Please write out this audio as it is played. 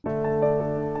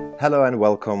Hello and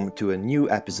welcome to a new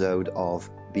episode of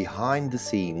Behind the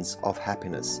Scenes of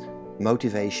Happiness,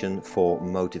 Motivation for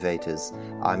Motivators.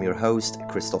 I'm your host,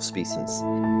 Christoph Spiessens.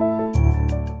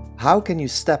 How can you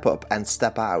step up and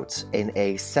step out in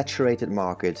a saturated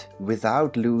market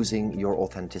without losing your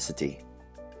authenticity?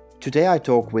 Today I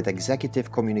talk with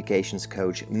executive communications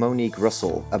coach Monique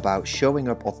Russell about showing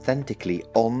up authentically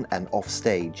on and off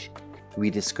stage.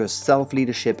 We discuss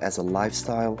self-leadership as a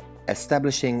lifestyle,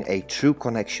 establishing a true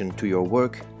connection to your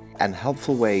work, and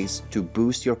helpful ways to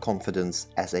boost your confidence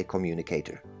as a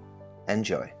communicator.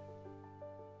 Enjoy.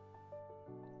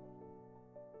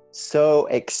 So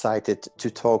excited to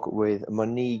talk with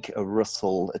Monique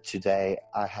Russell today.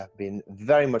 I have been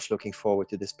very much looking forward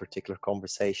to this particular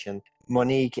conversation.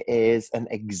 Monique is an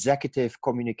executive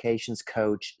communications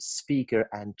coach, speaker,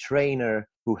 and trainer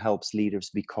who helps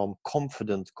leaders become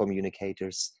confident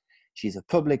communicators. She's a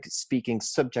public speaking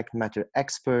subject matter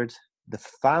expert, the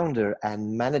founder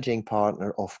and managing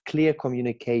partner of Clear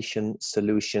Communication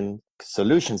Solutions,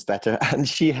 and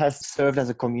she has served as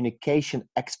a communication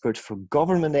expert for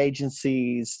government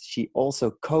agencies. She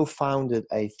also co-founded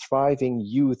a thriving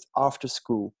youth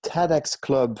after-school TEDx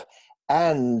club,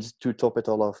 and to top it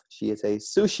all off, she is a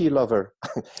sushi lover.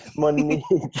 Monique,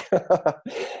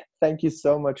 thank you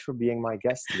so much for being my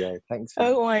guest today. Thanks.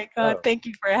 Oh my God, thank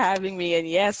you for having me. And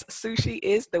yes, sushi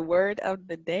is the word of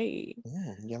the day.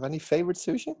 You have any favorite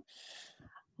sushi?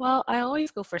 Well, I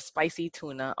always go for spicy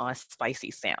tuna or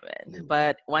spicy salmon,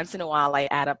 but once in a while I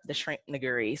add up the shrimp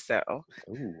nigiri. So.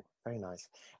 Ooh, very nice.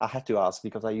 I had to ask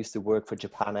because I used to work for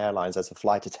Japan Airlines as a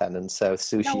flight attendant. So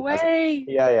sushi. No way.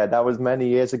 Yeah, that was many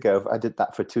years ago. I did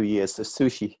that for 2 years. So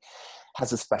sushi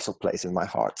has a special place in my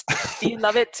heart. You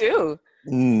love it too.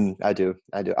 I do.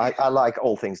 I like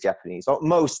all things Japanese, or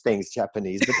most things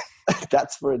Japanese, but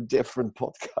that's for a different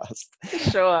podcast.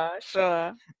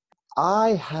 Sure. I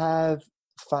have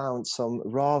found some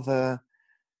rather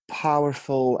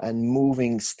powerful and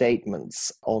moving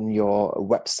statements on your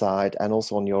website and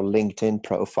also on your LinkedIn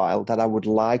profile that I would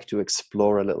like to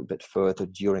explore a little bit further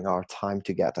during our time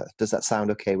together. Does that sound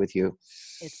okay with you?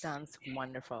 It sounds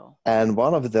wonderful. And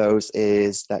one of those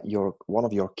is that one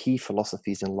of your key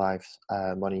philosophies in life,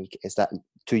 Monique, is that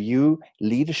to you,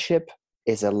 leadership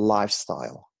is a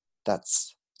lifestyle.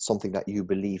 That's something that you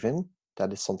believe in.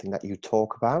 That is something that you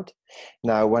talk about.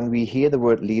 Now, when we hear the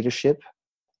word leadership,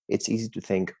 it's easy to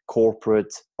think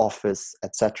corporate, office,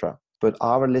 etc. But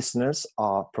our listeners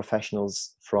are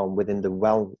professionals from within the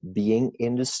well-being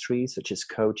industry, such as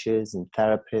coaches and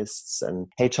therapists and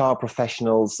HR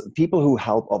professionals, people who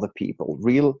help other people,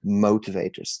 real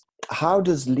motivators. How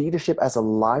does leadership as a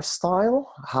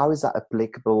lifestyle, how is that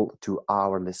applicable to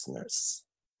our listeners?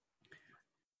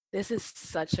 This is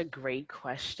such a great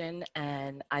question,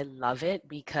 and I love it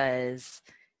because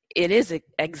it is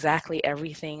exactly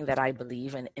everything that I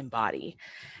believe and embody.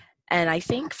 And I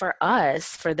think for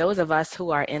those of us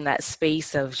who are in that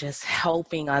space of just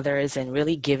helping others and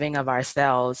really giving of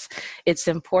ourselves, it's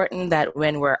important that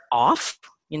when we're off,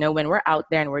 when we're out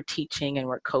there and we're teaching and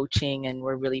we're coaching and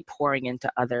we're really pouring into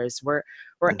others, we're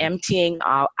emptying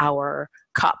our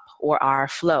cup or our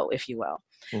flow, if you will.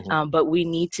 But we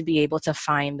need to be able to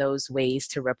find those ways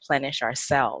to replenish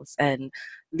ourselves. And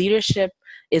leadership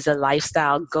is a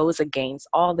lifestyle, goes against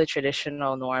all the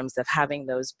traditional norms of having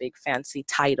those big fancy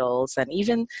titles and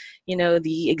even,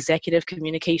 the executive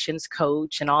communications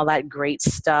coach and all that great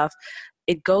stuff.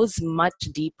 It goes much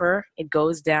deeper. It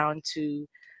goes down to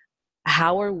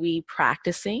how are we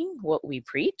practicing what we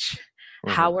preach?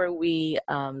 How are we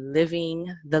living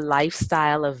the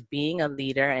lifestyle of being a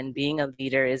leader? And being a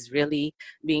leader is really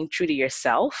being true to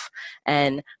yourself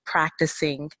and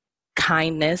practicing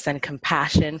kindness and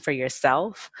compassion for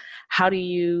yourself. How do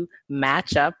you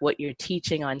match up what you're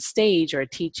teaching on stage or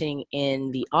teaching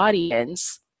in the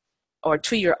audience or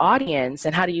to your audience?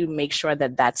 And how do you make sure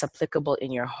that that's applicable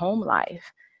in your home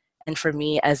life? And for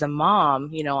me as a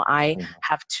mom, I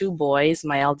have 2 boys.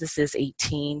 My eldest is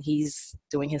 18. He's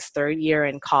doing his 3rd year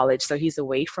in college, so he's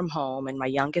away from home. And my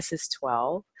youngest is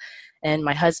 12. And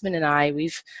my husband and I,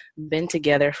 we've been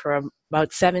together for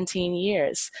about 17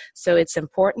 years. So it's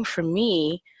important for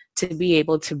me to be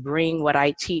able to bring what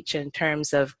I teach in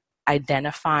terms of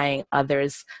identifying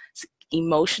others'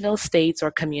 emotional states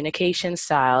or communication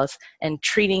styles and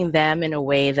treating them in a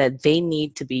way that they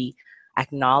need to be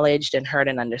acknowledged and heard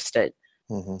and understood.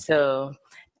 So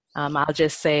I'll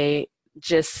just say,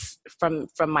 just from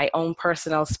my own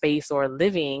personal space or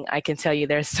living, I can tell you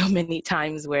there's so many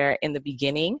times where in the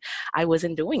beginning I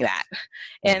wasn't doing that,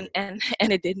 and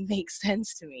it didn't make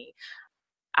sense to me.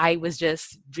 I was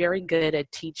just very good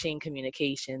at teaching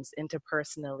communications,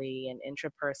 interpersonally and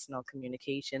intrapersonal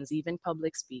communications, even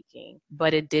public speaking.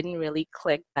 But it didn't really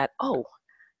click that, oh,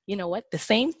 you know what, the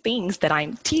same things that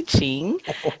I'm teaching,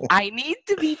 I need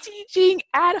to be teaching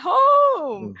at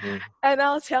home. Mm-hmm. And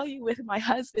I'll tell you, with my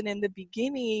husband in the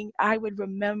beginning, I would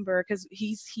remember, because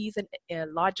he's a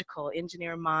logical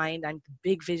engineer mind. I'm the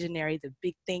big visionary, the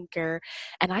big thinker.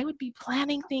 And I would be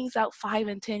planning things out 5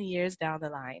 and 10 years down the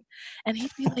line. And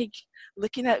he'd be like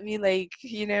looking at me like,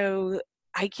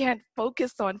 I can't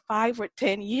focus on 5 or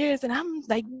 10 years. And I'm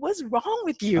like, what's wrong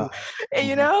with you?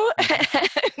 You Mm-hmm. know?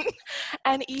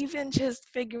 And even just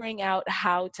figuring out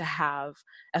how to have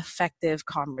effective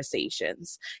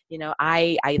conversations.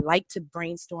 I like to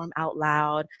brainstorm out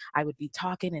loud. I would be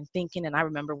talking and thinking. And I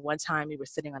remember one time we were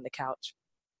sitting on the couch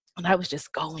and I was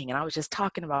just going and I was just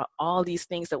talking about all these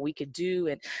things that we could do.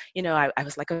 And, I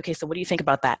was like, okay, so what do you think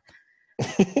about that?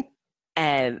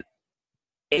 And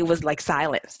it was like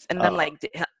silence. And I'm like,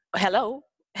 hello,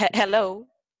 hello.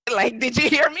 Like, did you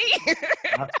hear me?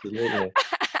 Absolutely.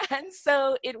 And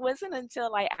so it wasn't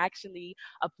until I actually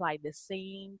applied the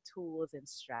same tools and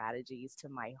strategies to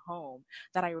my home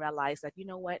that I realized that, you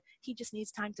know what, he just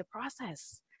needs time to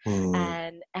process.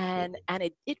 And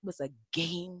it was a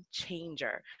game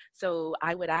changer. So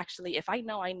I would actually, if I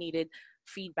know I needed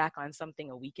feedback on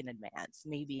something a week in advance,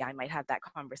 maybe I might have that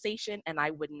conversation, and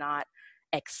I would not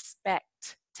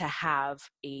expect to have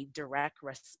a direct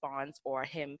response or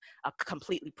him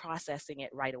completely processing it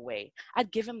right away.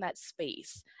 I'd give him that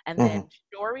space. And then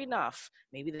sure enough,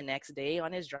 maybe the next day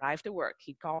on his drive to work,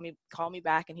 he'd call me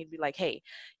back and he'd be like, hey,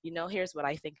 here's what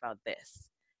I think about this.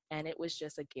 And it was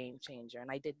just a game changer.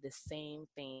 And I did the same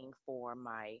thing for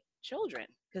my children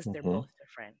because they're both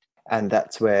different. And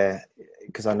that's where,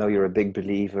 because I know you're a big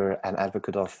believer and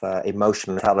advocate of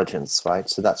emotional intelligence, right?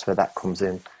 So that's where that comes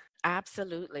in.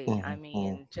 Absolutely. I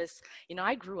mean, just,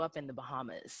 I grew up in the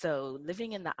Bahamas. So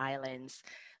living in the islands,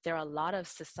 there are a lot of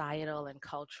societal and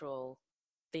cultural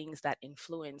things that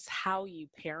influence how you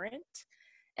parent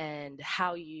and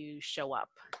how you show up.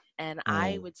 And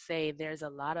I would say there's a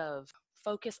lot of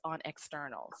focus on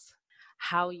externals,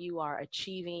 how you are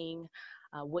achieving,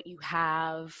 what you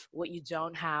have, what you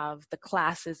don't have, the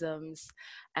classisms.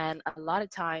 And a lot of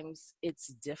times it's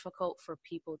difficult for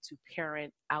people to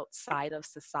parent outside of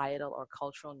societal or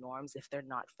cultural norms if they're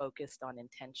not focused on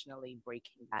intentionally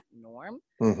breaking that norm.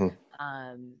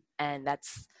 And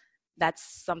that's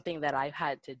something that I've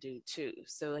had to do too.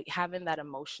 So like having that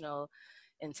emotional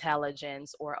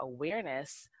intelligence or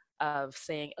awareness of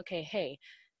saying, okay, hey,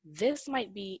 this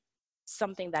might be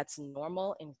something that's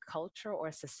normal in culture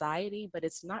or society, but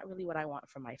it's not really what I want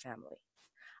for my family.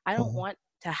 I don't want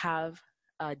to have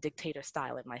a dictator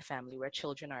style in my family where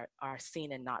children are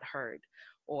seen and not heard,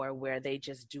 or where they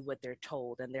just do what they're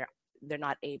told and they're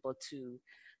not able to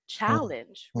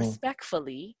challenge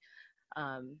respectfully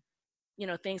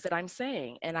things that I'm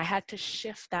saying. And I had to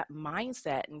shift that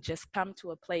mindset and just come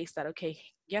to a place that, okay,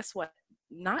 guess what?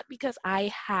 Not because I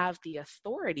have the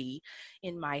authority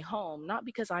in my home, not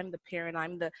because I'm the parent,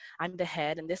 I'm the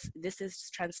head, and this is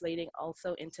translating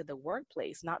also into the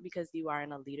workplace. Not because you are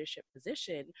in a leadership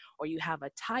position or you have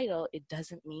a title, it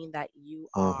doesn't mean that you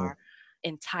are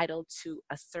entitled to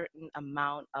a certain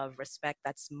amount of respect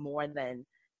that's more than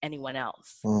anyone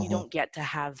else. You don't get to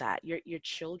have that. Your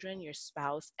children, your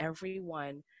spouse,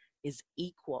 everyone is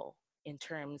equal in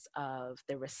terms of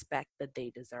the respect that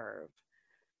they deserve.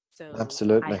 So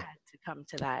Absolutely. I had to come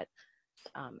to that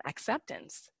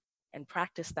acceptance and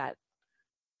practice that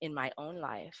in my own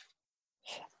life.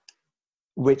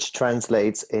 Which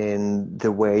translates in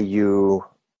the way you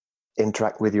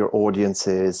interact with your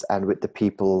audiences and with the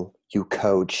people you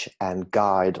coach and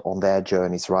guide on their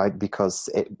journeys, right? Because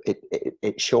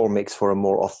it sure makes for a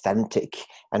more authentic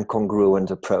and congruent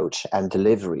approach and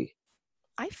delivery.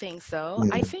 I think so.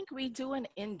 I think we do an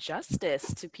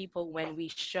injustice to people when we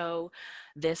show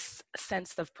this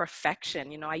sense of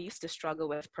perfection. I used to struggle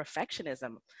with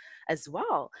perfectionism as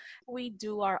well. We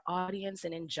do our audience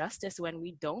an injustice when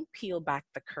we don't peel back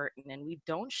the curtain and we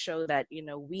don't show that,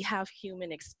 we have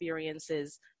human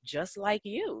experiences just like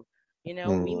you.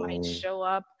 We might show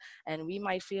up and we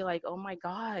might feel like, oh my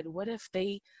God, what if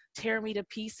they tear me to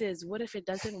pieces? What if it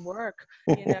doesn't work?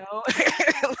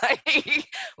 Like,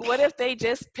 what if they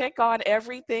just pick on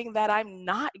everything that I'm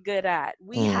not good at?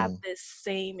 We have the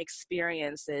same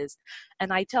experiences.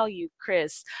 And I tell you,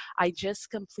 Chris, I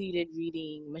just completed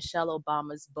reading Michelle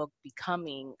Obama's book,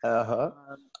 Becoming.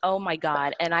 Oh my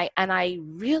God. And I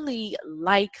really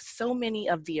like so many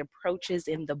of the approaches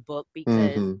in the book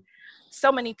because so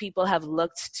many people have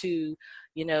looked to,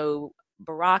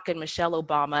 Barack and Michelle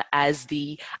Obama as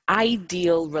the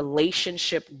ideal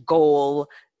relationship goal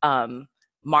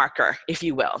marker, if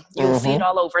you will. You'll see it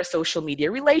all over social media,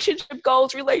 relationship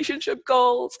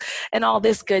goals, and all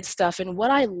this good stuff. And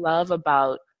what I love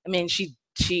about, I mean, she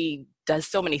does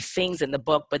so many things in the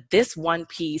book, but this one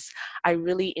piece I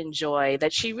really enjoy,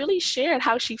 that she really shared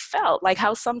how she felt, like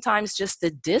how sometimes just the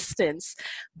distance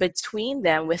between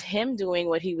them, with him doing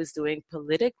what he was doing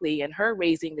politically and her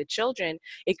raising the children,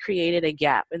 it created a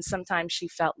gap. And sometimes she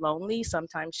felt lonely,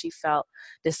 sometimes she felt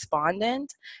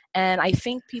despondent. And I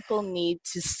think people need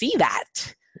to see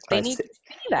that. They need to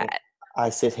see that. I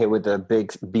sit here with a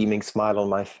big beaming smile on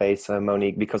my face,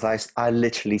 Monique, because I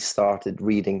literally started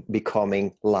reading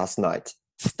Becoming last night.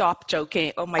 Stop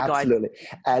joking. Oh my Absolutely.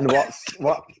 God. And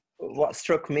what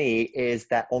struck me is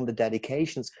that on the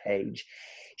dedications page,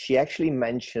 she actually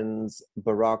mentions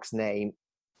Barack's name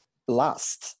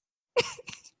last.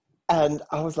 And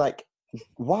I was like,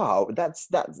 wow,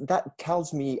 that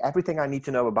tells me everything I need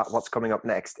to know about what's coming up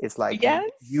next. It's like, yes,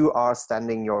 you are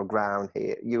standing your ground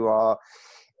here.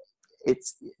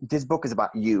 This book is about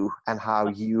you and how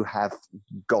you have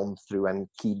gone through and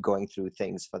keep going through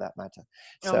things, for that matter.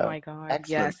 So, oh my God. excellent.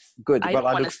 Yes. Good. I don't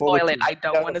want to spoil it. I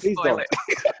don't want to spoil it.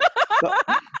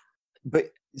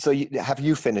 But so have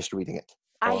you finished reading it?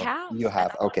 I have. You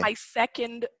have. Okay.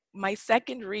 My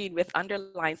second read with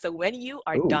underline. So when you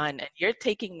are done and you're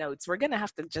taking notes, we're gonna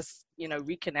have to just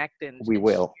reconnect and we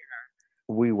will.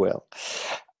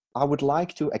 I would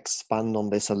like to expand on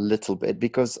this a little bit,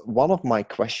 because one of my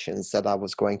questions that I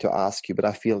was going to ask you, but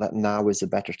I feel that now is a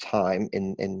better time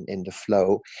in the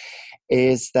flow,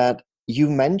 is that you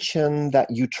mentioned that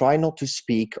you try not to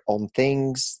speak on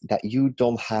things that you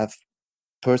don't have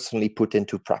personally put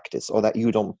into practice, or that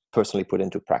you don't personally put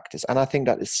into practice. And I think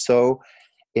that is so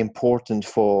important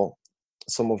for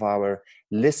some of our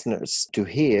listeners to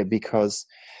hear, because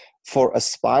for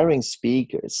aspiring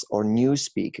speakers or new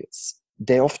speakers,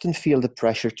 they often feel the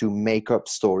pressure to make up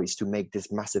stories to make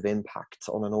this massive impact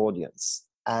on an audience.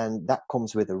 And that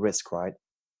comes with a risk, right?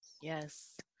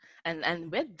 Yes.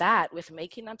 And with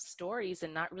making up stories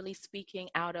and not really speaking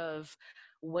out of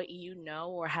what you know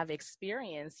or have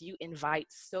experienced, you invite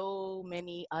so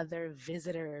many other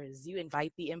visitors. You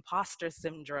invite the imposter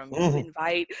syndrome. You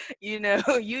invite,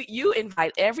 you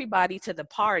invite everybody to the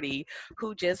party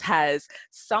who just has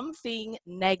something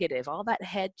negative, all that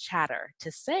head chatter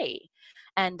to say.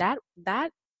 And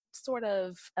that sort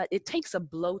of it takes a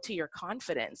blow to your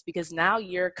confidence, because now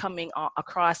you're coming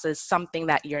across as something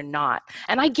that you're not.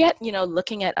 And I get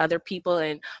looking at other people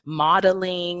and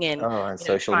modeling and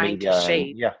social trying media to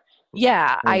shape.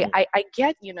 I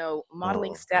get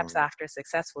modeling steps after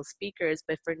successful speakers,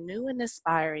 but for new and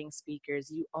aspiring speakers,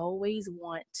 you always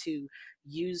want to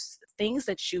use things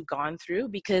that you've gone through,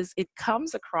 because it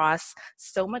comes across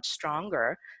so much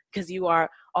stronger, because you are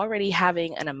already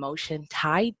having an emotion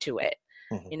tied to it.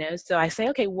 So I say,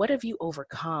 okay, what have you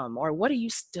overcome? Or what are you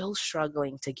still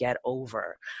struggling to get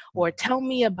over? Or tell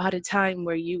me about a time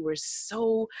where you were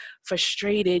so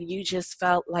frustrated, you just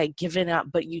felt like giving up,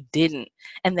 but you didn't.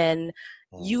 And then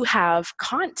you have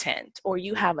content, or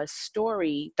you have a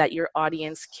story that your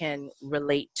audience can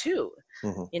relate to.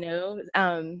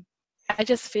 I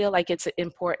just feel like it's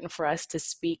important for us to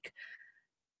speak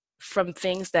from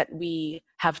things that we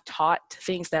have taught,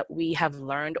 things that we have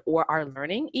learned or are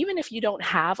learning. Even if you don't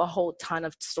have a whole ton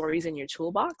of stories in your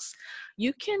toolbox,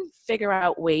 you can figure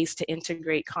out ways to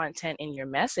integrate content in your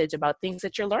message about things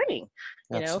that you're learning.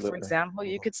 For example,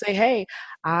 you could say, hey,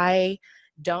 I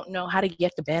don't know how to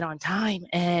get to bed on time,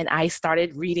 and I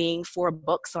started reading 4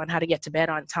 books on how to get to bed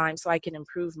on time so I can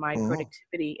improve my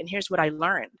productivity. And here's what I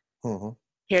learned.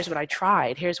 Here's what I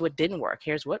tried. Here's what didn't work.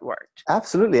 Here's what worked.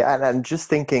 Absolutely. And just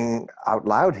thinking out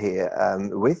loud here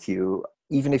with you,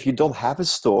 even if you don't have a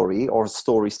story or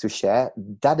stories to share,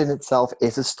 that in itself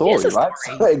is a story, right?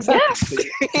 So, exactly.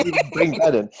 Yes. So bring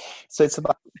that in. So it's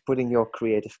about putting your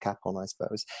creative cap on, I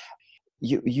suppose.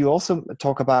 You also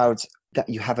talk about that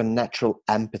you have a natural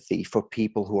empathy for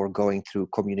people who are going through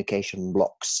communication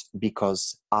blocks,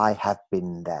 because I have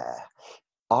been there.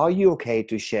 Are you okay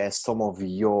to share some of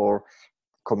your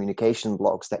communication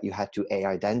blocks that you had to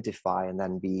identify and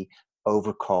then be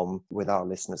overcome with our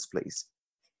listeners, please?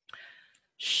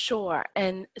 Sure.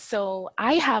 And so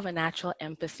I have a natural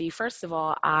empathy. First of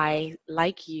all, I,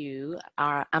 like you,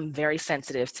 I'm very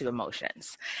sensitive to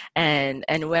emotions. And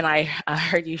when I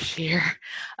heard you share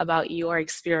about your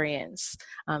experience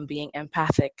being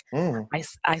empathic,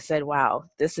 I said, wow,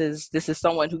 this is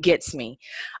someone who gets me.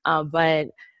 But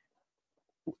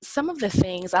some of the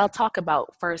things I'll talk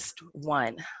about first,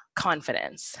 one,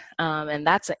 confidence. And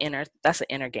that's an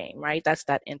inner game, right? That's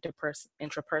that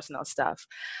intrapersonal stuff.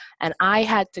 And I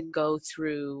had to go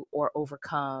through or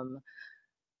overcome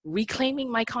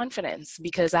reclaiming my confidence,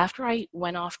 because after I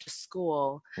went off to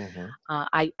school, Mm-hmm.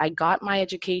 I got my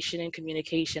education in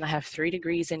communication. I have 3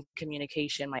 degrees in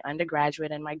communication, my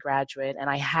undergraduate and my graduate.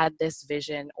 And I had this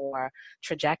vision or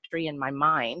trajectory in my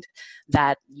mind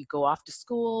that you go off to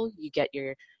school, you get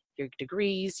your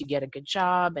degrees, you get a good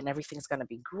job, and everything's going to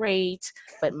be great.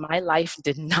 But my life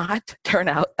did not turn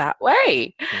out that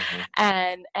way. Mm-hmm.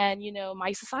 And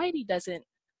my society doesn't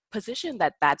position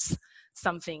that that's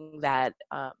something that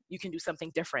you can do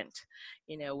something different.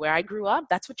 Where I grew up,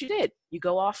 that's what you did. You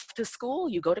go off to school,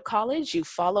 you go to college, you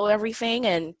follow everything,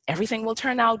 and everything will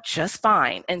turn out just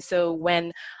fine. And so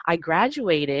when I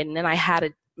graduated, and then I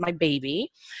had my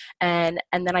baby, and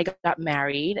then I got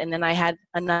married, and then I had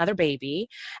another baby,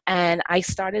 and I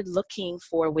started looking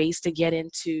for ways to get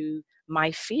into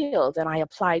my field, and I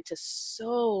applied to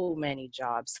so many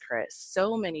jobs, Chris,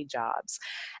 so many jobs.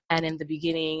 And in the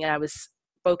beginning, I was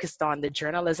focused on the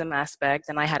journalism aspect,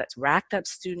 and I had racked up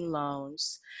student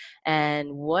loans.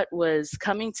 And what was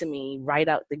coming to me right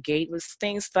out the gate was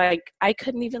things like I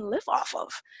couldn't even live off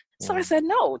of. So I Mm. said,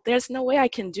 no, there's no way I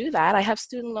can do that. I have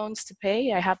student loans to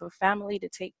pay. I have a family to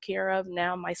take care of.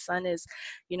 Now my son is,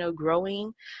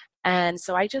 growing. And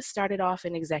so I just started off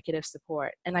in executive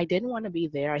support, and I didn't want to be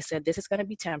there. I said, this is going to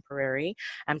be temporary.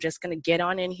 I'm just going to get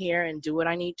on in here and do what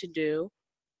I need to do.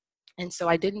 And so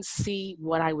I didn't see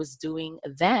what I was doing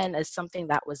then as something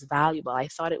that was valuable. I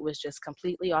thought it was just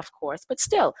completely off course, but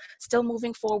still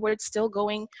moving forward, still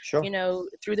going, Sure.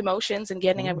 through the motions and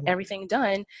getting Mm-hmm. everything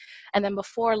done. And then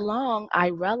before long, I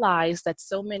realized that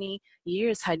so many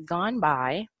years had gone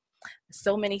by.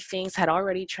 So many things had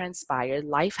already transpired.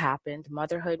 Life happened,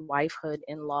 motherhood, wifehood,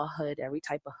 in-lawhood, every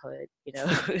type of hood,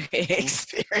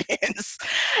 experience.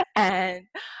 And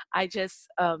I just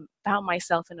found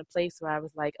myself in a place where I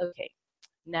was like, okay,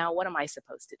 now what am I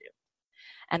supposed to do?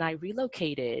 And I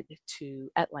relocated to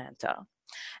Atlanta,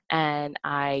 and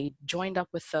I joined up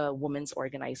with a women's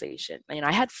organization.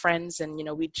 I had friends, and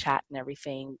we'd chat and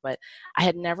everything, but I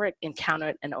had never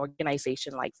encountered an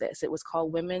organization like this. It was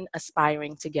called Women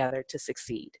Aspiring Together to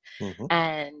Succeed. Mm-hmm.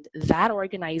 And that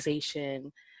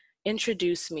organization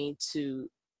introduced me to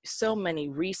so many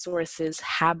resources,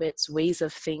 habits, ways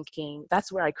of thinking.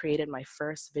 That's where I created my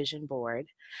first vision board.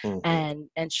 Mm-hmm.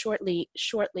 And shortly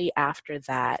after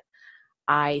that,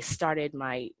 I started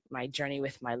my journey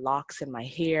with my locks and my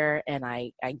hair, and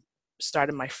I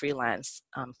started my freelance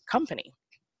company,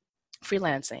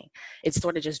 freelancing. It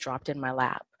sort of just dropped in my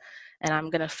lap. And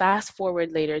I'm going to fast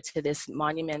forward later to this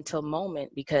monumental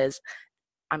moment, because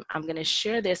I'm going to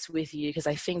share this with you, because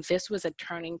I think this was a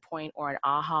turning point or an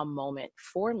aha moment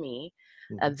for me,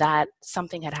 that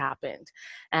something had happened.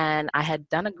 And I had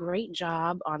done a great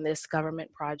job on this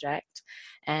government project,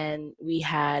 and we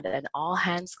had an all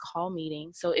hands call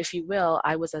meeting. So if you will,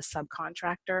 I was a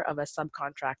subcontractor of a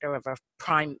subcontractor of a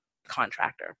prime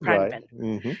contractor, prime Right. vendor.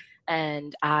 Mm-hmm.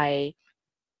 And I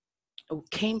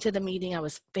came to the meeting. I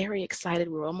was very excited.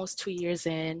 We were almost 2 years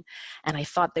in, and I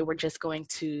thought they were just going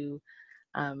to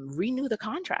renew the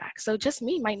contract. So just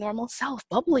me, my normal self,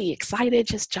 bubbly, excited,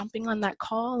 just jumping on that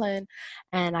call, and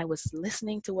I was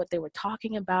listening to what they were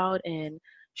talking about. And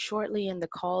shortly in the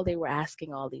call, they were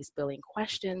asking all these billing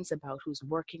questions about who's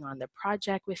working on the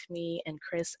project with me. And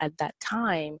Chris, at that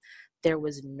time, there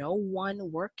was no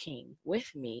one working with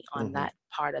me on Mm-hmm. that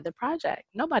part of the project.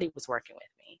 Nobody was working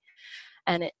with me,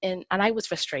 and I was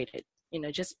frustrated.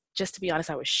 Just to be honest,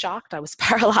 I was shocked. I was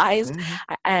paralyzed,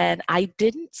 Mm-hmm. and I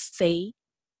didn't say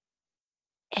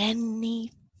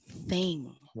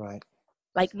anything. Right.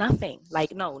 Like nothing.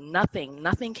 Like no,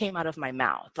 nothing came out of my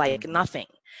mouth. Like Mm-hmm. nothing.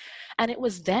 And it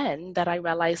was then that I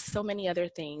realized so many other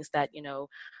things that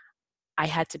I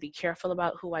had to be careful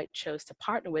about who I chose to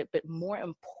partner with, but more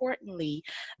importantly,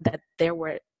 that there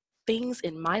were things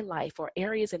in my life or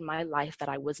areas in my life that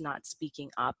I was not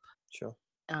speaking up Sure.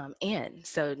 in.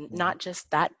 So Mm-hmm. not just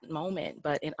that moment,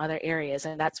 but in other areas.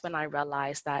 And that's when I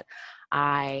realized that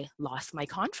I lost my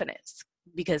confidence,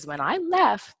 because when I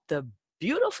left the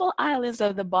beautiful islands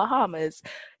of the Bahamas,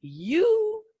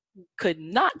 you could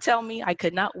not tell me I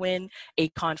could not win a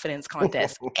confidence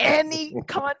contest. Any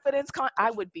confidence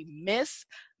I would be Miss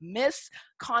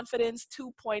Confidence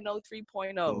 2.0,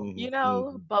 3.0, Mm-hmm.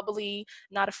 Mm-hmm. bubbly,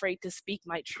 not afraid to speak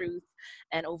my truth.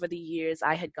 And over the years,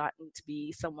 I had gotten to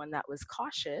be someone that was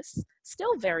cautious,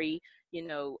 still very,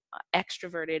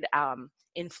 extroverted,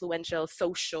 influential,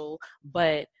 social,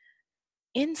 but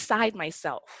inside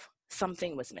myself,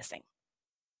 something was missing.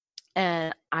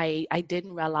 And I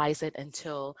didn't realize it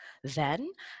until then.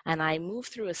 And I moved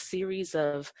through a series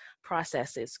of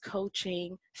processes: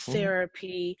 coaching, Mm-hmm.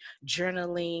 therapy,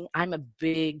 journaling. I'm a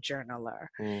big journaler.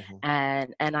 Mm-hmm.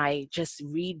 And I just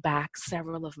read back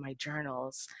several of my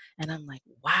journals, and I'm like,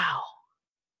 wow,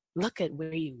 look at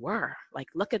where you were. Like,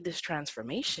 look at this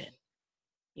transformation.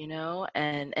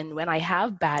 And when I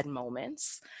have bad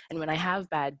moments and when I have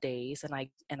bad days, and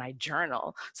I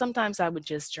journal, sometimes I would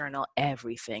just journal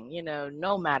everything,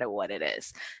 no matter what it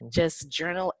is. Just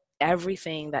journal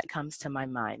everything that comes to my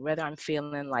mind, whether I'm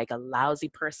feeling like a lousy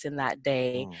person that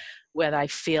day, Mm. whether I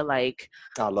feel like,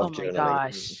 I oh love my journaling.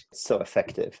 gosh, It's so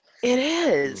effective. it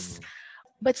is. Mm.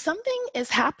 But something is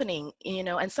happening,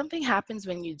 and something happens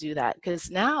when you do that. Because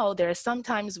now there are some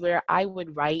times where I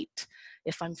would write,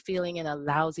 if I'm feeling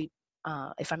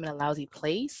if I'm in a lousy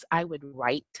place, I would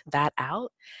write that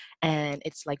out. And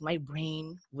it's like my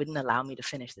brain wouldn't allow me to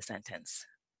finish the sentence.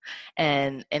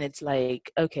 And it's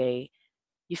like, okay,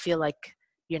 you feel like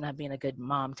you're not being a good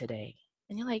mom today.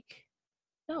 And you're like,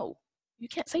 no, you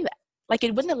can't say that. Like,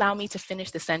 it wouldn't allow me to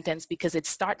finish the sentence because it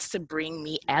starts to bring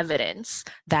me evidence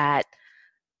that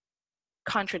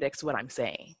contradicts what I'm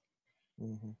saying.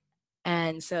 Mm-hmm.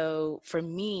 And so for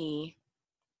me,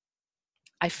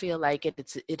 I feel like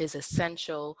it is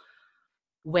essential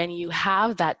when you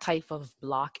have that type of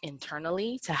block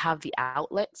internally to have the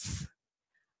outlets,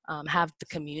 have the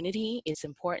community. It's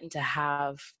important to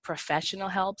have professional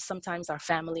help. Sometimes our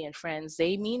family and friends,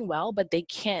 they mean well, but they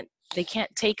can't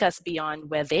take us beyond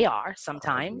where they are I agree.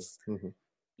 sometimes. Mm-hmm.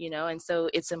 And so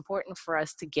it's important for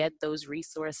us to get those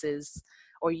resources,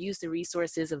 or use the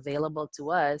resources available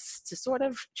to us, to sort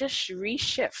of just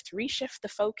reshift the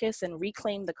focus and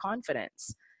reclaim the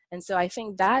confidence. And so I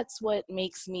think that's what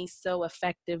makes me so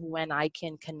effective, when I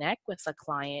can connect with a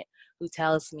client who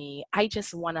tells me, I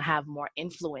just want to have more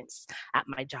influence at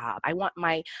my job. I want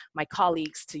my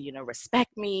colleagues to,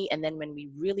 respect me. And then when we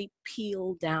really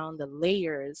peel down the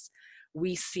layers,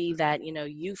 we see that,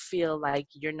 you feel like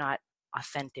you're not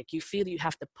authentic. You feel you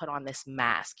have to put on this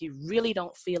mask. You really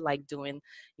don't feel like doing,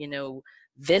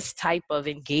 this type of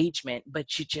engagement, but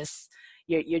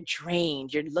you're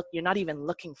drained. You're not even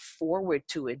looking forward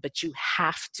to it, but you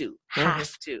have to.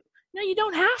 Mm-hmm. No, you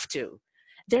don't have to.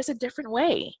 There's a different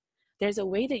way. There's a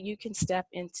way that you can step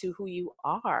into who you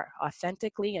are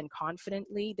authentically and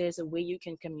confidently. There's a way you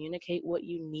can communicate what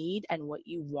you need and what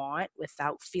you want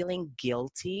without feeling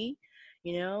guilty.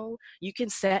 You can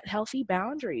set healthy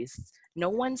boundaries. No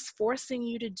one's forcing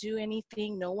you to do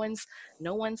anything. No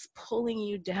one's pulling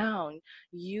you down.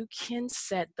 You can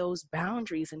set those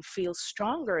boundaries and feel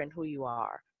stronger in who you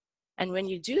are. And when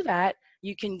you do that,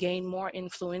 you can gain more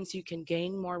influence, you can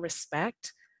gain more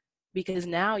respect, because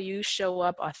now you show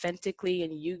up authentically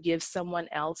and you give someone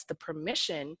else the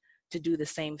permission to do the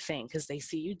same thing because they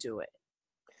see you do it.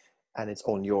 And it's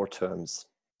on your terms.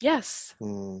 Yes.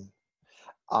 Mm.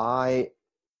 I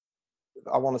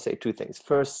want to say two things.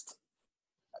 First,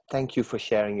 thank you for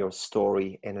sharing your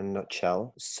story in a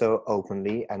nutshell, so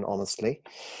openly and honestly.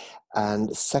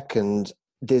 And second,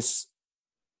 this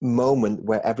moment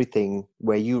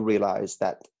where you realized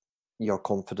that your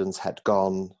confidence had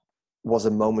gone, was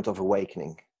a moment of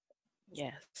awakening,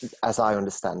 Yes. as I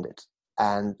understand it.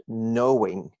 And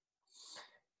knowing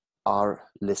our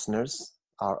listeners,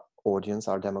 our audience,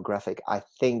 our demographic, I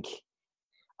think,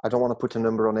 I don't want to put a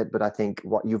number on it, but I think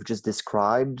what you've just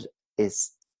described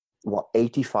is what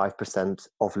 85%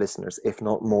 of listeners, if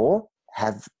not more,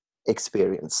 have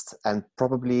experienced, and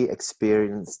probably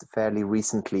experienced fairly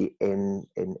recently in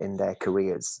their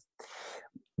careers.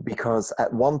 Because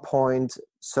at one point,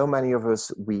 so many of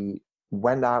us, we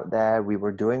went out there, we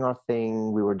were doing our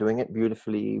thing, we were doing it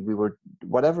beautifully, we were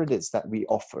whatever it is that we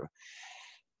offer.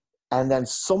 And then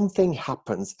something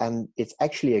happens, and it's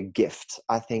actually a gift.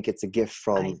 I think it's a gift I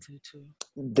from do too.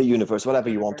 the universe, whatever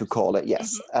you want to Universe. call it.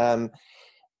 Yes.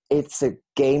 It's a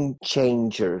game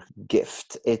changer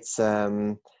gift. It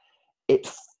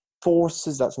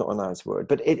forces, that's not a nice word,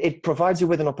 but it provides you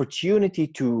with an opportunity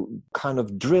to kind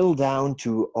of drill down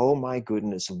to, oh my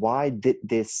goodness, why did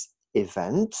this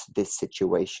event, this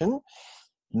situation,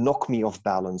 knock me off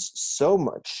balance so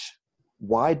much?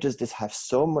 Why does this have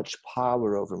so much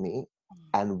power over me?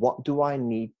 And what do I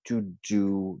need to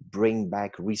do, bring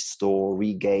back, restore,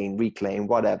 regain, reclaim,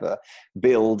 whatever,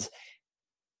 build,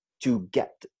 to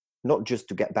get, not just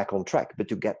to get back on track, but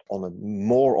to get on a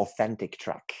more authentic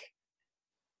track?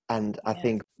 And I Yes.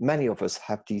 think many of us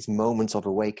have these moments of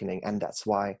awakening, and that's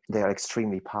why they're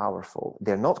extremely powerful.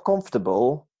 They're not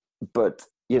comfortable, but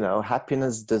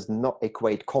happiness does not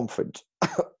equate comfort.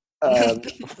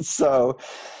 So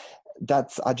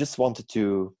I just wanted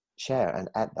to share and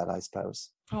add that, I suppose.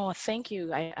 Oh, thank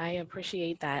you. I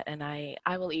appreciate that. And I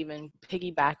will even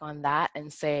piggyback on that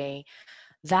and say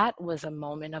that was a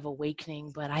moment of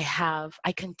awakening, but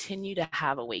I continue to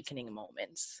have awakening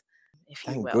moments, if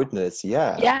you Thank will. goodness.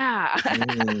 Yeah. Yeah.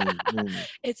 Mm.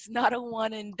 It's not a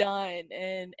one and done.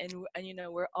 And you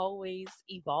know, we're always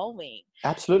evolving.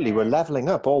 Absolutely. We're And leveling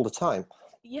up all the time.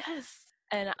 yes.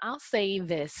 And I'll say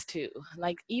this too,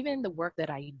 like even the work that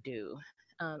I do,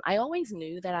 I always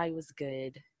knew that I was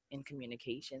good in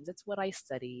communications. It's what I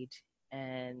studied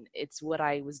and it's what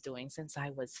I was doing since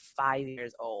I was 5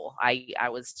 years old. I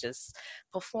was just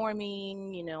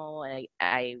performing, you know,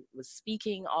 I was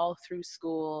speaking all through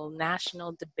school,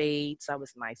 national debates. I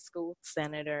was my school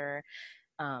senator,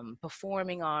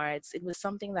 performing arts. It was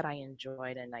something that I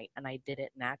enjoyed and I did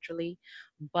it naturally.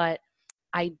 But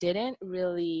I didn't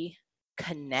really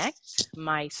connect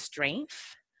my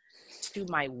strength to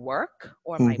my work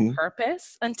or my Mm-hmm.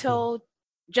 purpose until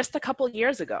just a couple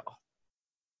years ago.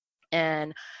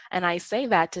 And I say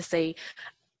that to say,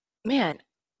 man,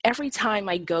 every time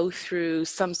I go through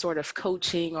some sort of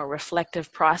coaching or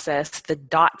reflective process, the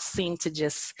dots seem to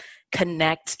just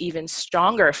connect even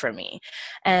stronger for me.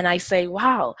 And I say,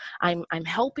 wow, I'm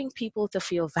helping people to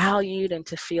feel valued and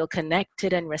to feel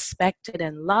connected and respected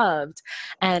and loved.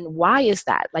 And why is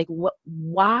that? Like,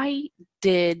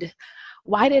 did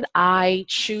why did I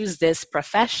choose this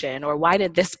profession, or why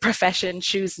did this profession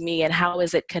choose me, and how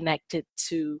is it connected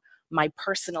to my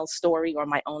personal story or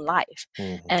my own life?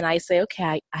 Mm-hmm. And I say,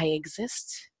 okay, I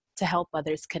exist to help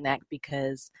others connect,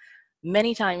 because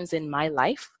many times in my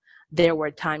life, there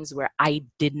were times where I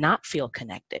did not feel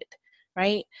connected,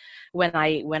 right? When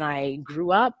I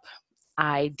grew up,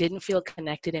 I didn't feel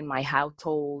connected in my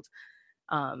household.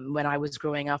 When I was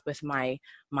growing up with my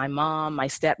mom, my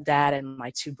stepdad, and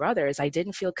my two brothers, I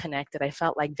didn't feel connected. I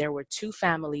felt like there were two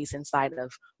families inside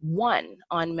of one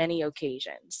on many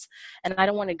occasions. And I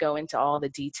don't want to go into all the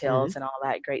details and all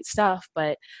that great stuff,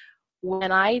 but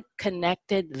when I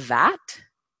connected that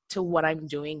to what I'm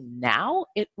doing now,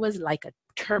 it was like a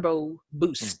turbo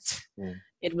boost. Mm-hmm.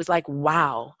 It was like,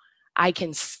 wow, I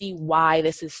can see why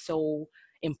this is so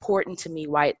important to me,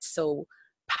 why it's so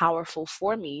powerful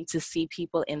for me to see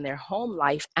people in their home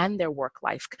life and their work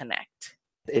life connect.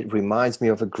 It reminds me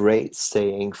of a great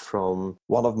saying from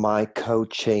one of my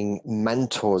coaching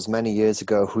mentors many years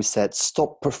ago, who said,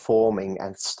 stop performing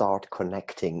and start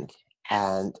connecting.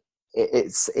 And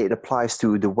it applies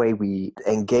to the way we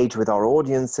engage with our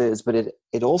audiences, but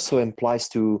it also applies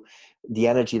to the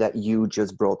energy that you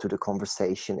just brought to the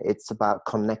conversation. It's about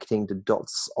connecting the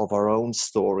dots of our own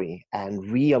story and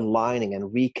realigning and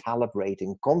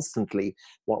recalibrating constantly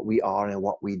what we are and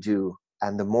what we do.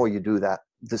 And the more you do that,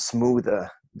 the smoother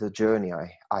the journey,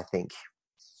 I think.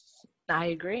 I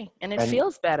agree. And it And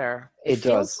feels better. It it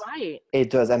feels does. right. It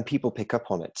does. And people pick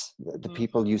up on it. The Mm-hmm.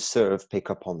 people you serve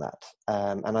pick up on that.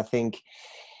 And I think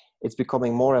it's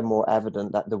becoming more and more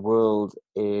evident that the world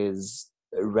is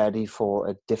ready for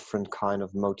a different kind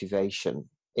of motivation.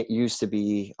 It used to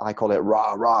be, I call it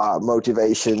rah rah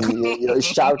motivation,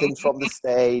 shouting from the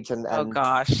stage, Oh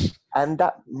gosh. and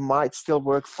that might still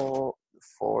work for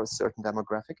a certain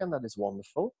demographic, and that is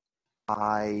wonderful.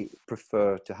 I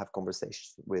prefer to have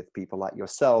conversations with people like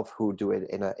yourself who do it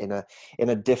in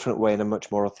a different way, in a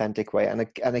much more authentic way. And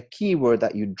a key word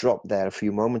that you dropped there a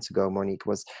few moments ago, Monique,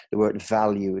 was the word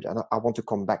valued. And I want to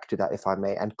come back to that, if I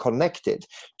may, and connect it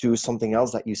to something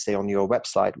else that you say on your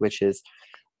website, which is,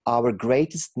 our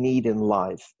greatest need in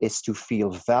life is to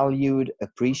feel valued,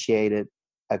 appreciated,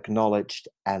 acknowledged,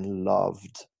 and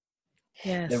loved.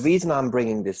 Yes. The reason I'm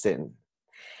bringing this in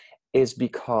is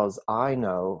because I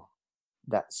know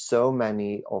that so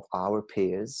many of our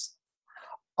peers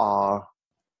are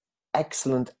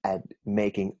excellent at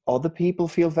making other people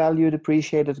feel valued,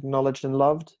 appreciated, acknowledged, and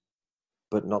loved,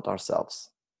 but not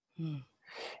ourselves.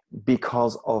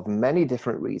 Because of many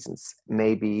different reasons.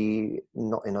 Maybe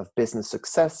not enough business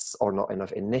success, or not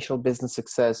enough initial business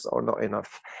success, or not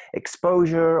enough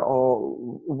exposure, or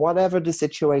whatever the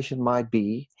situation might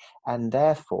be. And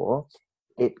therefore,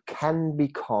 it can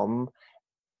become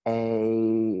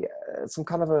some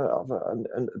kind of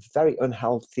a very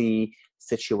unhealthy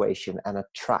situation and a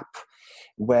trap,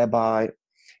 whereby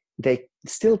they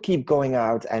still keep going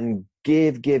out and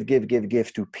give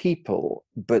to people,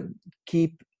 but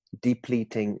keep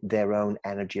depleting their own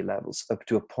energy levels up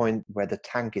to a point where the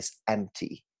tank is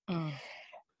empty.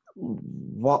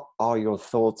 What are your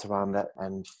thoughts around that,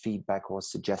 and feedback or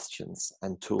suggestions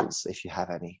and tools, if you have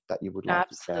any, that you would like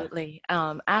to share?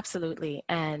 Absolutely.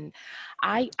 And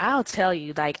I'll tell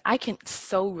you, like, I can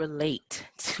so relate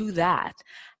to that.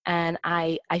 And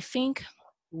I think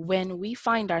when we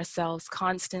find ourselves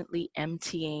constantly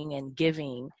emptying and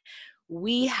giving,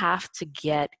 we have to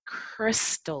get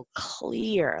crystal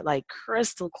clear, like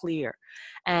crystal clear.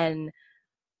 And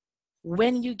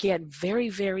when you get very,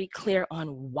 very clear on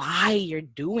why you're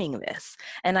doing this,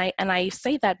 and I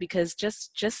say that because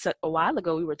just a while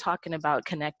ago we were talking about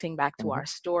connecting back to our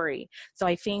story. So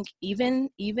I think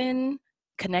even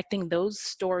connecting those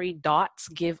story dots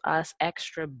give us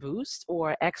extra boost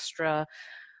or extra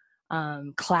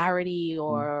clarity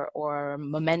or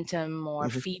momentum or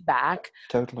feedback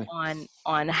Totally.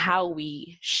 on how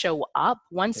we show up.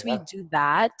 Once we do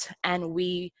that and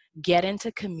we get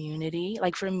into community,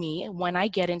 like for me, when I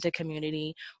get into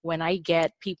community, when I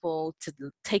get people to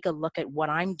take a look at what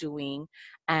I'm doing,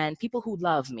 and people who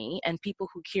love me and people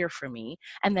who care for me,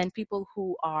 and then people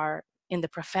who are in the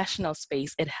professional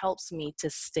space, it helps me to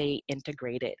stay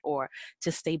integrated or to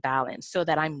stay balanced so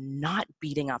that I'm not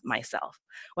beating up myself.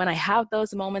 When I have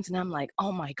those moments and I'm like,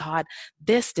 oh my God,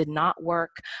 this did not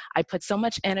work. I put so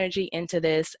much energy into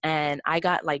this and I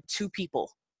got like 2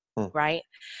 people, right?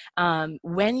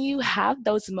 When you have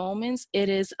those moments, it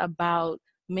is about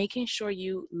making sure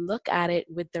you look at it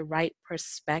with the right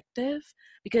perspective,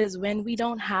 because when we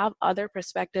don't have other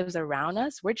perspectives around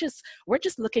us, we're just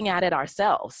looking at it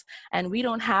ourselves, and we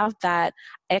don't have that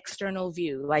external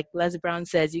view. Like Les Brown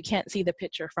says, you can't see the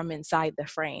picture from inside the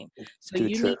frame. So Too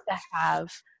you true. need to have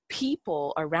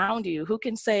people around you who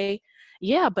can say,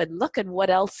 yeah, but look at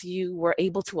what else you were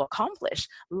able to accomplish.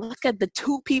 Look at the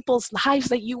 2 people's lives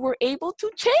that you were able to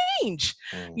change.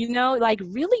 You know, like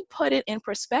really put it in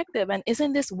perspective. And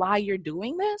isn't this why you're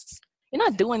doing this? You're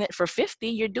not doing it for 50.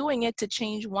 You're doing it to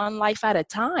change one life at a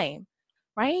time,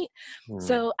 right?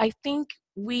 So I think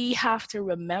we have to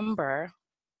remember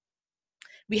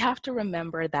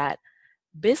that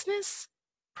business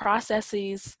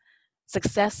processes,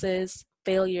 successes,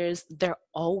 failures, they're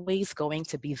always going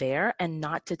to be there, and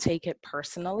not to take it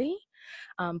personally.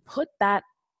 Put that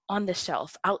on the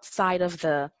shelf outside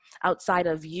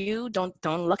of you. Don't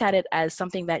look at it as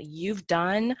something that you've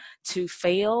done to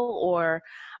fail or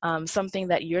something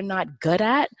that you're not good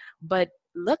at, but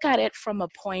look at it from a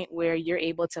point where you're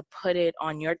able to put it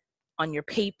on your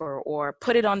paper or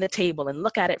put it on the table and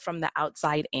look at it from the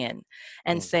outside in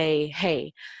and say,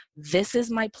 hey, this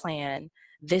is my plan.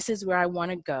 This is where I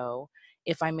want to go.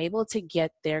 If I'm able to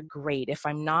get there, great. If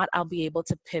I'm not, I'll be able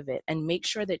to pivot, and make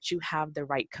sure that you have the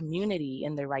right community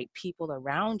and the right people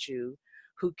around you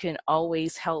who can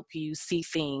always help you see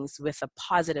things with a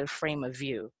positive frame of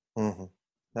view.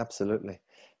 Absolutely.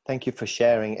 Thank you for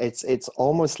sharing. It's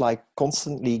almost like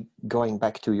constantly going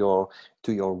back to your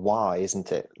why,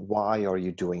 isn't it? Why are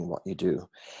you doing what you do?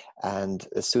 And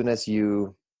as soon as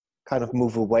you kind of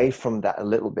move away from that a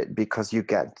little bit, because you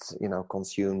get,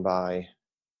 consumed by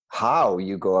how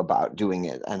you go about doing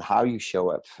it and how you show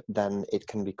up, then it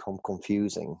can become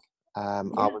confusing. I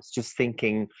was just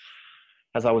thinking,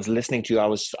 as I was listening to you, I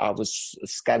was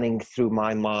scanning through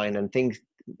my mind and things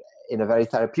in a very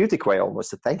therapeutic way almost.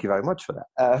 So thank you very much for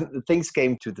that. Things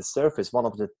came to the surface. One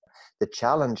of the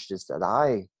challenges that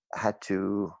I had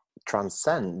to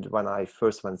transcend when I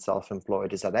first went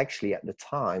self-employed is that actually at the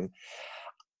time,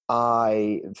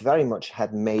 I very much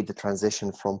had made the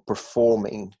transition from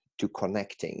performing to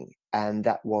connecting. And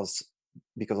that was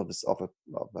because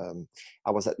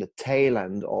I was at the tail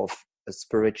end of a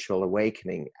spiritual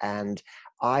awakening. And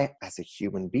I, as a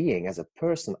human being, as a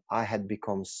person, I had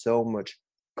become so much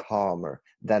calmer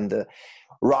than the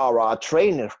rah-rah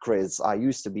trainer Chris I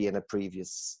used to be in a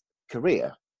previous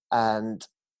career. And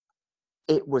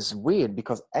it was weird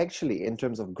because actually in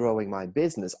terms of growing my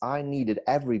business, I needed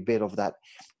every bit of that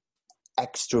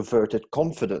extroverted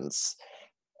confidence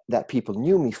that people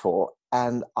knew me for.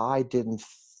 And I didn't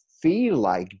feel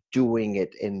like doing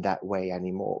it in that way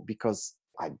anymore because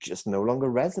I just no longer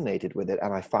resonated with it.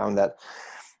 And I found that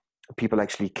people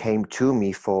actually came to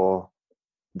me for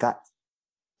that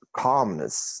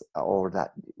calmness or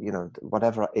that,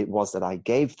 whatever it was that I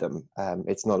gave them.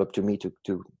 It's not up to me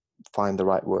to find the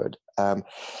right word.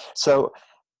 So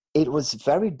it was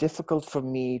very difficult for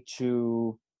me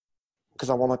to, because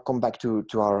I want to come back to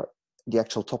the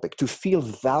actual topic, to feel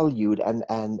valued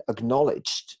and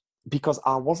acknowledged, because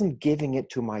I wasn't giving it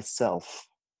to myself,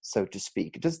 so to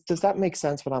speak. Does that make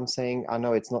sense what I'm saying? I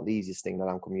know it's not the easiest thing that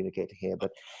I'm communicating here,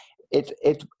 but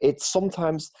it's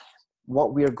sometimes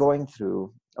what we're going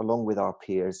through along with our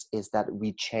peers is that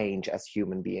we change as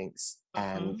human beings,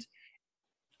 and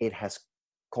it has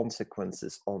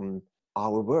consequences on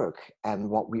our work and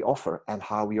what we offer and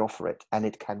how we offer it. And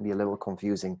it can be a little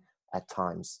confusing at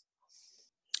times.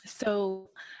 So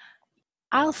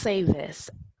I'll say this.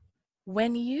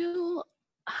 When you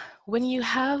When you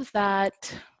have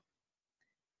that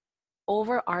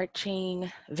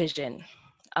overarching vision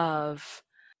of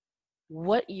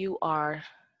what you are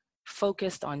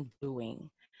focused on doing,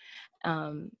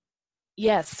 um,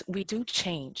 yes, we do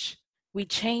change. We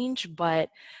change, but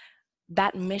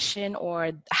that mission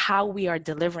or how we are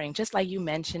delivering, just like you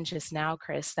mentioned just now,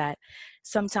 Chris, that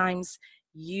sometimes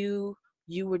you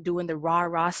you were doing the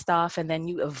rah stuff and then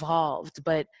you evolved,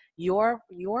 but your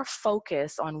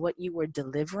focus on what you were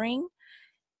delivering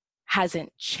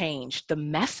hasn't changed. The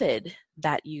method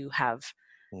that you have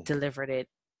delivered it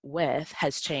with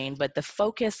has changed, but the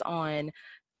focus on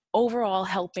overall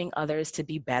helping others to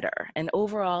be better and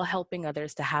overall helping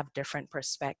others to have different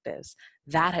perspectives,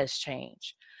 that has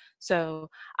changed. So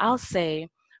I'll say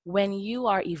when you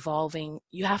are evolving,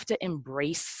 you have to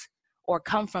embrace or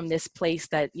come from this place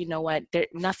that, you know what,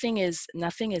 nothing is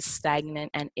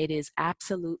stagnant, and it is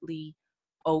absolutely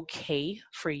okay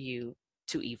for you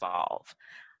to evolve.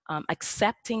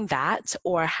 Accepting that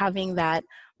or having that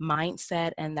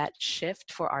mindset and that shift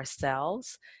for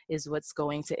ourselves is what's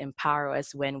going to empower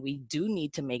us when we do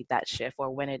need to make that shift,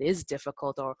 or when it is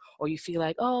difficult, or you feel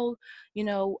like, oh, you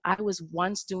know, I was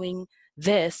once doing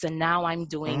this and now I'm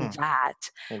doing that.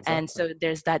 Exactly. And so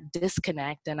there's that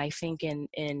disconnect. And I think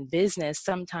in business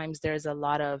sometimes there's a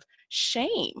lot of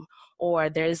shame, or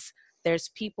there's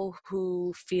people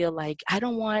who feel like I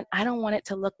don't want it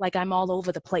to look like I'm all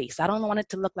over the place. I don't want it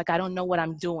to look like I don't know what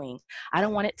I'm doing. I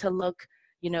don't want it to look,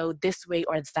 you know, this way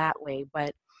or that way.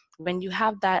 But when you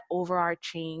have that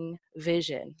overarching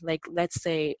vision, like let's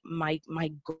say my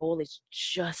goal is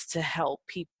just to help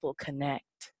people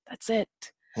connect. That's it.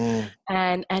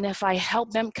 And if I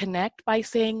help them connect by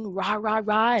saying rah rah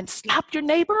rah and slap your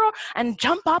neighbor and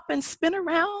jump up and spin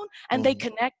around and they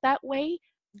connect that way,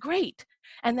 great.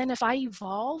 And then if I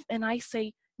evolve and I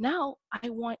say, now I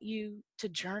want you to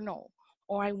journal,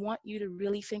 or I want you to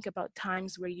really think about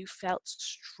times where you felt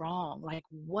strong, like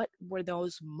what were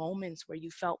those moments where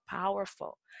you felt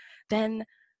powerful, then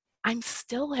I'm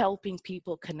still helping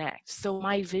people connect. So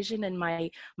my vision and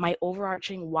my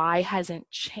overarching why hasn't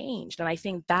changed. And I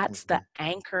think that's the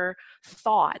anchor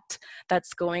thought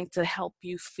that's going to help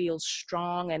you feel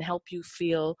strong and help you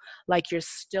feel like you're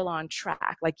still on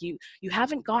track. Like you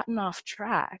haven't gotten off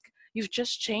track. You've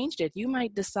just changed it. You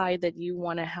might decide that you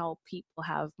want to help people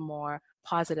have more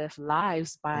positive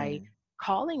lives by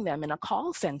calling them in a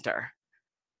call center.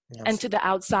 Yes. And to the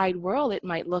outside world, it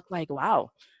might look like, wow,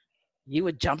 you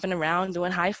were jumping around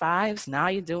doing high fives. Now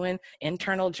you're doing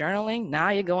internal journaling. Now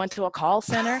you're going to a call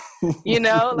center. You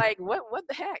know, like what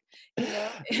the heck?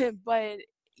 You know, but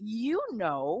you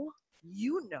know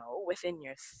within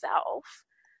yourself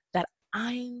that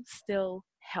I'm still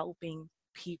helping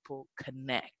people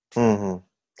connect.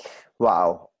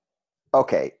 Wow.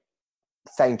 Okay.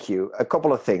 Thank you. A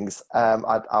couple of things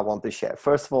I want to share.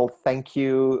 First of all, thank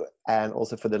you. And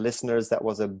also for the listeners, that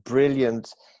was a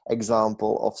brilliant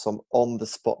example of some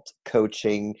on-the-spot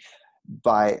coaching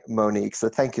by Monique. So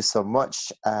thank you so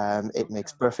much. It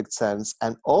makes perfect sense.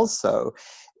 And also,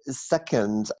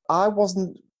 second, I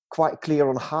wasn't quite clear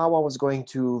on how I was going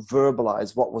to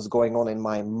verbalize what was going on in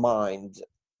my mind.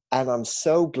 And I'm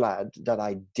so glad that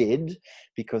I did,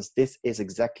 because this is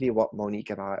exactly what Monique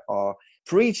and I are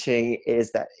preaching,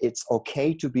 is that it's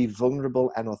okay to be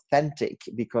vulnerable and authentic,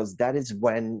 because that is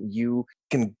when you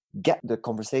can get the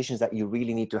conversations that you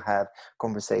really need to have,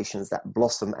 conversations that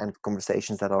blossom and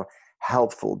conversations that are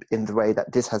helpful in the way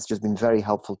that this has just been very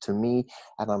helpful to me,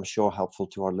 and I'm sure helpful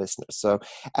to our listeners. So,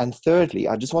 and thirdly,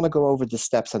 I just want to go over the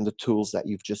steps and the tools that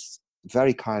you've just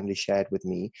very kindly shared with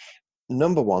me.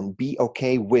 Number one, be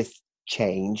okay with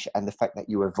change and the fact that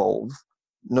you evolve.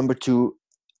 Number two,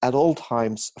 at all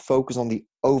times, focus on the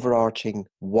overarching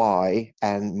why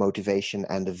and motivation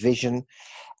and the vision.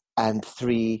 And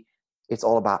three, it's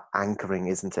all about anchoring,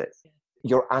 isn't it?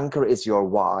 Your anchor is your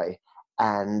why.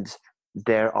 And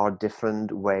there are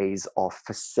different ways of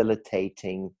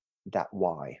facilitating that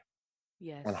why.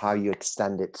 Yes. And how you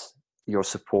extend it, your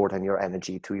support and your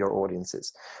energy to your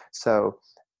audiences. So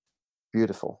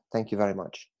beautiful. Thank you very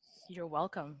much. You're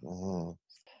welcome.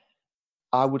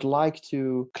 I would like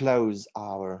to close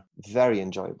our very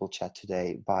enjoyable chat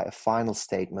today by a final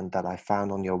statement that I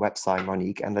found on your website,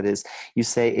 Monique, and that is, you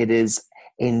say it is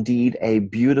indeed a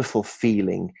beautiful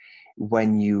feeling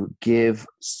when you give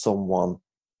someone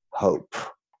hope.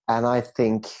 And I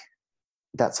think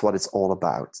that's what it's all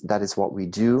about. That is what we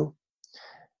do,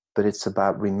 but it's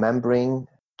about remembering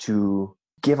to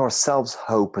give ourselves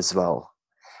hope as well.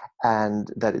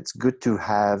 And that it's good to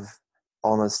have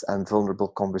honest and vulnerable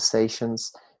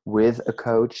conversations with a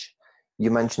coach. You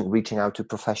mentioned reaching out to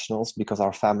professionals because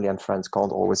our family and friends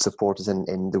can't always support us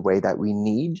in the way that we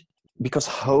need. Because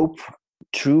hope,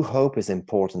 true hope is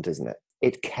important, isn't it?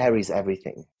 It carries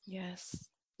everything. Yes,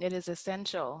 it is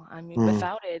essential. I mean,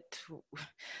 without it,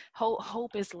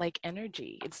 hope is like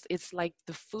energy. It's like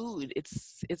the food.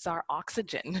 It's our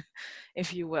oxygen,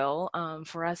 if you will,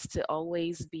 for us to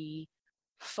always be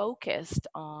focused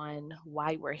on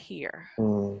why we're here.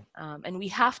 And we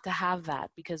have to have that,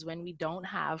 because when we don't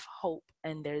have hope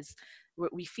and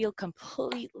we feel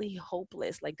completely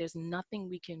hopeless, like there's nothing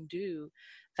we can do,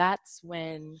 that's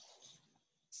when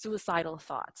suicidal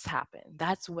thoughts happen.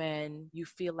 That's when you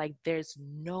feel like there's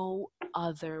no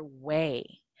other way.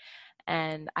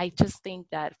 And I just think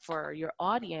that for your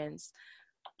audience,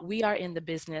 we are in the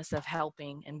business of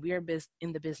helping, and we are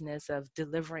in the business of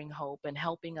delivering hope and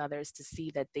helping others to see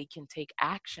that they can take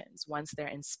actions once they're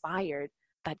inspired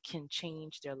that can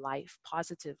change their life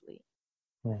positively.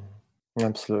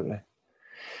 Absolutely.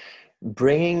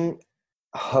 Bringing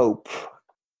hope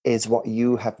is what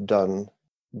you have done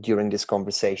during this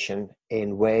conversation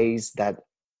in ways that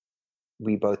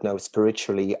we both know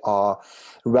spiritually are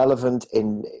relevant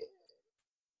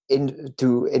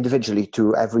to individually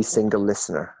to every single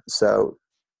listener. So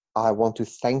I want to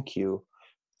thank you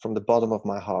from the bottom of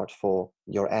my heart for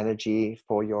your energy,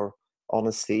 for your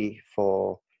honesty,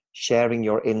 for sharing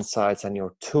your insights and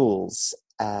your tools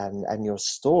and your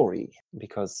story,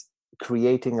 because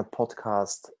creating a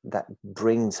podcast that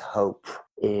brings hope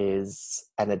is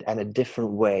and a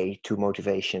different way to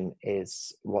motivation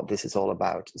is what this is all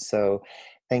about. So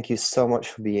thank you so much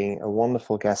for being a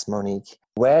wonderful guest, Monique.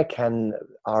 Where can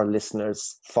our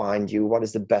listeners find you? What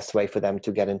is the best way for them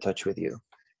to get in touch with you?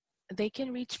 They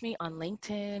can reach me on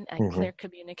LinkedIn at Clear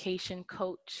Communication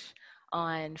Coach,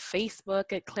 on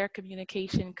Facebook at Clear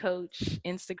Communication Coach,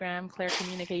 Instagram Clear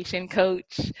Communication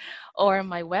Coach, or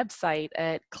my website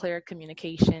at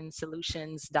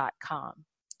clearcommunicationsolutions.com.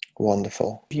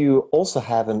 Wonderful. You also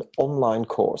have an online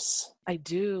course. I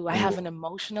do. I have an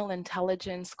emotional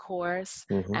intelligence course,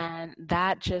 and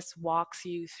that just walks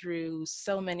you through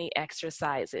so many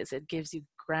exercises. It gives you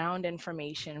ground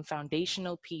information,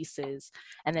 foundational pieces,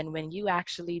 and then when you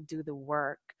actually do the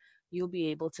work, you'll be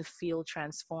able to feel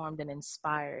transformed and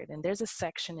inspired. And there's a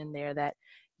section in there that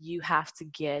you have to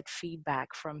get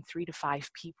feedback from 3 to 5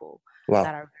 people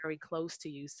that are very close to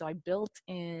you. So I built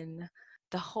in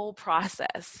the whole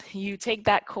process. You take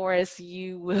that course,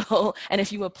 you will, and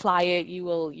if you apply it, you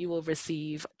will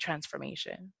receive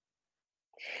transformation.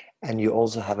 And you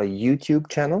also have a YouTube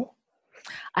channel?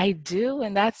 I do,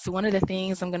 and that's one of the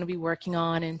things I'm going to be working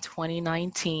on in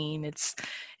 2019. It's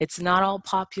not all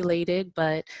populated,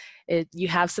 but you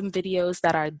have some videos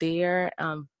that are there.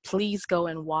 Please go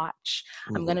and watch.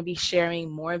 I'm going to be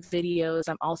sharing more videos.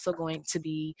 I'm also going to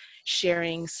be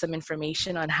sharing some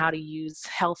information on how to use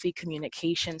healthy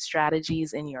communication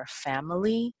strategies in your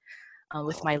family,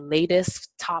 with my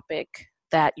latest topic,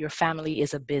 that your family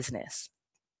is a business.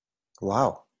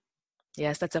 Wow.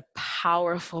 Yes, that's a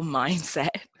powerful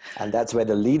mindset. And that's where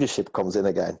the leadership comes in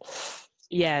again.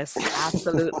 Yes,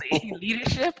 absolutely.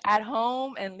 Leadership at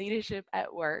home and leadership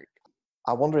at work.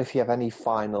 I wonder if you have any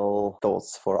final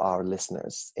thoughts for our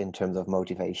listeners in terms of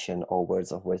motivation or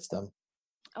words of wisdom.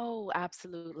 Oh,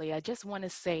 absolutely. I just want to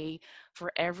say,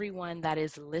 for everyone that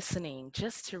is listening,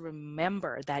 just to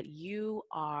remember that you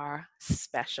are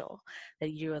special,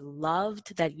 that you're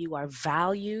loved, that you are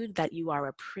valued, that you are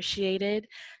appreciated,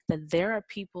 that there are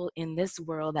people in this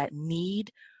world that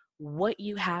need what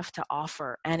you have to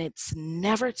offer. And it's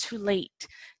never too late,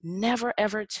 never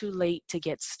ever too late to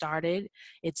get started.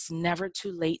 It's never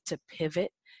too late to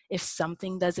pivot. If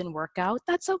something doesn't work out,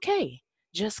 that's okay.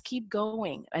 Just keep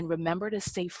going, and remember to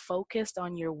stay focused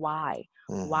on your why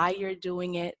you're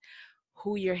doing it,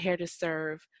 who you're here to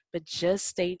serve, but just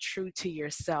stay true to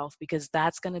yourself, because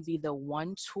that's going to be the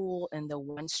one tool and the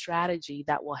one strategy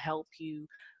that will help you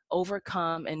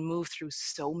overcome and move through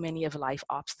so many of life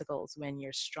obstacles when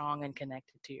you're strong and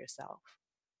connected to yourself.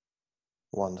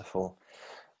 Wonderful.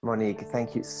 Monique,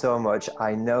 thank you so much.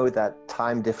 I know that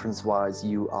time difference wise,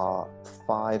 you are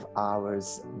 5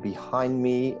 hours behind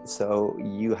me, so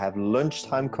you have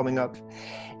lunchtime coming up.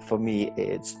 For me,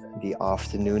 it's the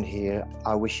afternoon here.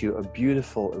 I wish you a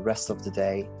beautiful rest of the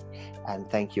day, and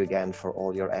thank you again for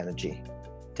all your energy.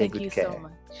 Take good care. Thank you so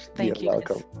much. Thank you. You're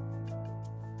welcome.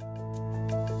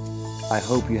 I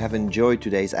hope you have enjoyed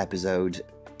today's episode.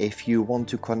 If you want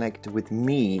to connect with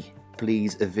me,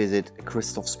 please visit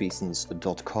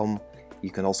christophspiessens.com. You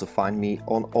can also find me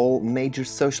on all major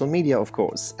social media, of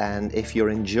course. And if you're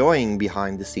enjoying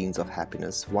Behind the Scenes of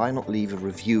Happiness, why not leave a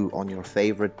review on your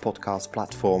favorite podcast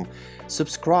platform,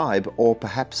 subscribe, or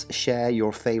perhaps share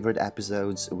your favorite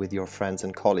episodes with your friends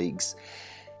and colleagues.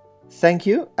 Thank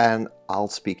you, and I'll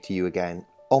speak to you again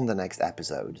on the next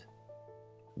episode.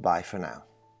 Bye for now.